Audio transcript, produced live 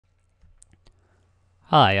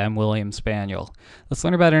Hi, I'm William Spaniel. Let's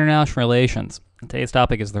learn about international relations. Today's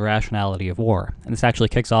topic is the rationality of war, and this actually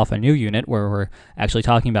kicks off a new unit where we're actually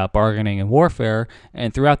talking about bargaining and warfare,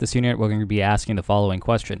 and throughout this unit we're going to be asking the following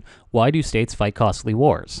question: why do states fight costly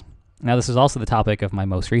wars? Now, this is also the topic of my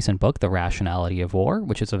most recent book, The Rationality of War,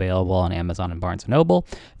 which is available on Amazon and Barnes & Noble.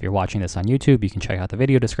 If you're watching this on YouTube, you can check out the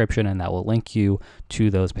video description, and that will link you to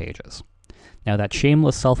those pages. Now, that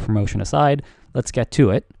shameless self-promotion aside, let's get to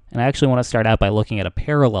it. And I actually want to start out by looking at a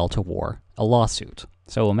parallel to war, a lawsuit.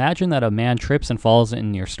 So imagine that a man trips and falls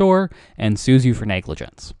in your store and sues you for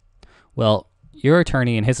negligence. Well, your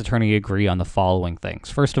attorney and his attorney agree on the following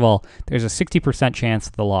things. First of all, there's a 60% chance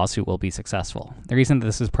that the lawsuit will be successful. The reason that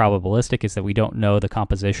this is probabilistic is that we don't know the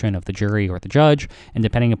composition of the jury or the judge, and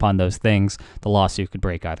depending upon those things, the lawsuit could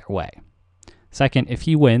break either way. Second, if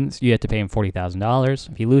he wins, you have to pay him $40,000.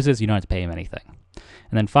 If he loses, you don't have to pay him anything.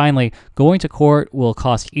 And then finally, going to court will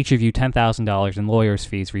cost each of you $10,000 in lawyer's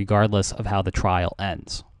fees regardless of how the trial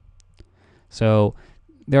ends. So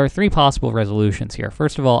there are three possible resolutions here.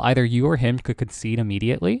 First of all, either you or him could concede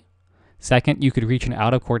immediately. Second, you could reach an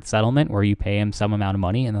out-of-court settlement where you pay him some amount of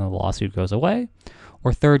money and then the lawsuit goes away.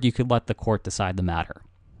 Or third, you could let the court decide the matter.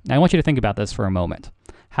 Now I want you to think about this for a moment.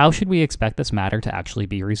 How should we expect this matter to actually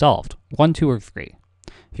be resolved? 1, 2, or 3?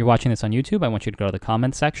 If you're watching this on YouTube, I want you to go to the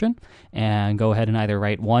comments section and go ahead and either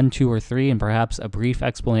write 1, 2, or 3 and perhaps a brief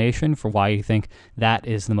explanation for why you think that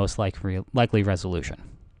is the most likely resolution.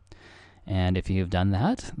 And if you've done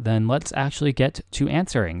that, then let's actually get to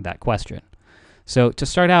answering that question. So to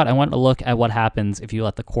start out, I want to look at what happens if you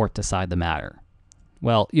let the court decide the matter.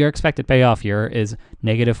 Well, your expected payoff here is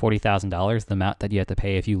negative $40,000, the amount that you have to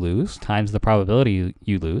pay if you lose, times the probability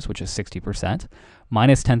you lose, which is 60%,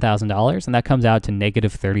 minus $10,000, and that comes out to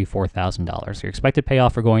negative $34,000. So your expected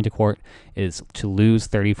payoff for going to court is to lose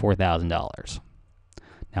 $34,000.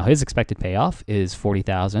 Now his expected payoff is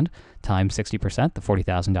 $40,000 times 60%. The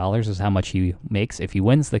 $40,000 is how much he makes if he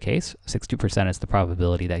wins the case. 60% is the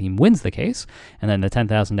probability that he wins the case. And then the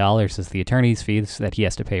 $10,000 is the attorney's fees that he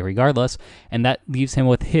has to pay regardless. And that leaves him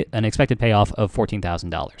with an expected payoff of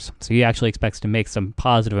 $14,000. So he actually expects to make some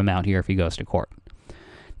positive amount here if he goes to court.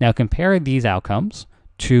 Now compare these outcomes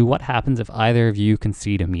to what happens if either of you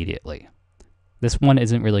concede immediately. This one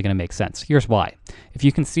isn't really going to make sense. Here's why. If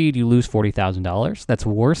you concede, you lose $40,000. That's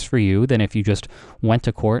worse for you than if you just went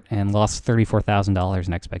to court and lost $34,000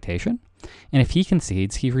 in expectation. And if he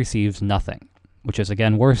concedes, he receives nothing, which is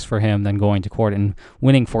again worse for him than going to court and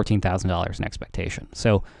winning $14,000 in expectation.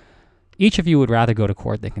 So each of you would rather go to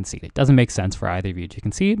court than concede. It doesn't make sense for either of you to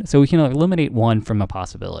concede, so we can eliminate one from a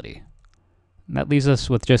possibility. And that leaves us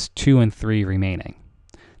with just 2 and 3 remaining.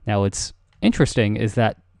 Now what's interesting is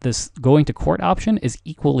that this going to court option is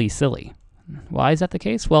equally silly. Why is that the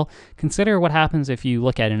case? Well, consider what happens if you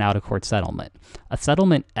look at an out-of-court settlement. A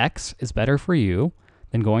settlement X is better for you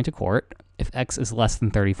than going to court if X is less than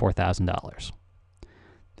 $34,000.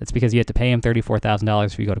 That's because you have to pay him $34,000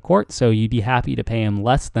 if you go to court, so you'd be happy to pay him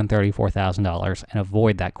less than $34,000 and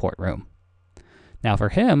avoid that courtroom. Now for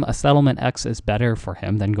him, a settlement X is better for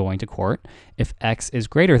him than going to court if X is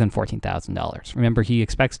greater than $14,000. Remember, he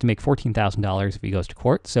expects to make $14,000 if he goes to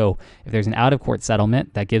court, so if there's an out-of-court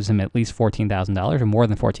settlement that gives him at least $14,000 or more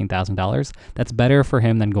than $14,000, that's better for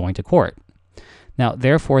him than going to court. Now,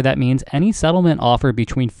 therefore, that means any settlement offered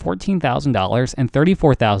between $14,000 and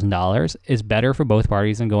 $34,000 is better for both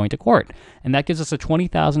parties than going to court, and that gives us a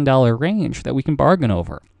 $20,000 range that we can bargain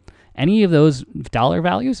over. Any of those dollar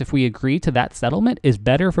values, if we agree to that settlement, is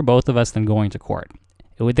better for both of us than going to court.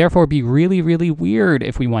 It would therefore be really, really weird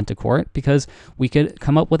if we went to court because we could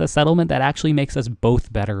come up with a settlement that actually makes us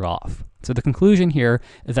both better off. So the conclusion here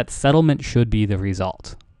is that settlement should be the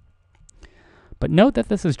result. But note that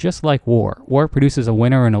this is just like war. War produces a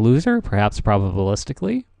winner and a loser, perhaps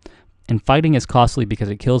probabilistically, and fighting is costly because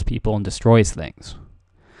it kills people and destroys things.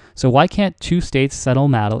 So why can't two states settle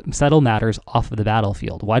matters off of the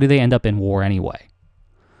battlefield? Why do they end up in war anyway?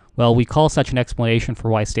 Well, we call such an explanation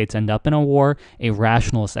for why states end up in a war a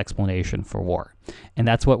rationalist explanation for war. And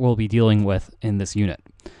that's what we'll be dealing with in this unit.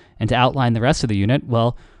 And to outline the rest of the unit,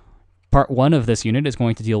 well, part 1 of this unit is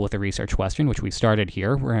going to deal with the research question, which we started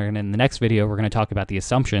here. In the next video, we're going to talk about the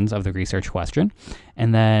assumptions of the research question.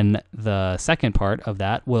 And then the second part of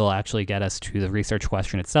that will actually get us to the research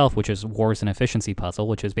question itself, which is wars and efficiency puzzle,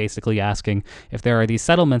 which is basically asking if there are these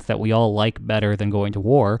settlements that we all like better than going to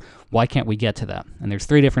war, why can't we get to them? And there's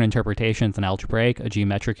 3 different interpretations: an algebraic, a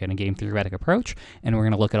geometric, and a game theoretic approach. And we're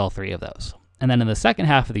going to look at all 3 of those. And then in the second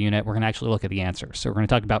half of the unit, we're going to actually look at the answers. So we're going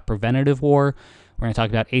to talk about preventative war, We're going to talk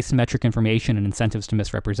about asymmetric information and incentives to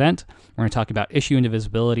misrepresent. We're going to talk about issue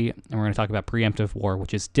indivisibility, and we're going to talk about preemptive war,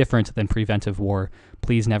 which is different than preventive war.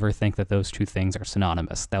 Please never think that those two things are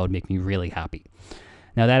synonymous. That would make me really happy.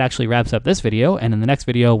 Now that actually wraps up this video, and in the next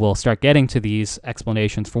video we'll start getting to these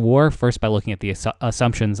explanations for war, first by looking at the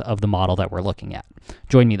assumptions of the model that we're looking at.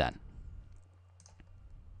 Join me then.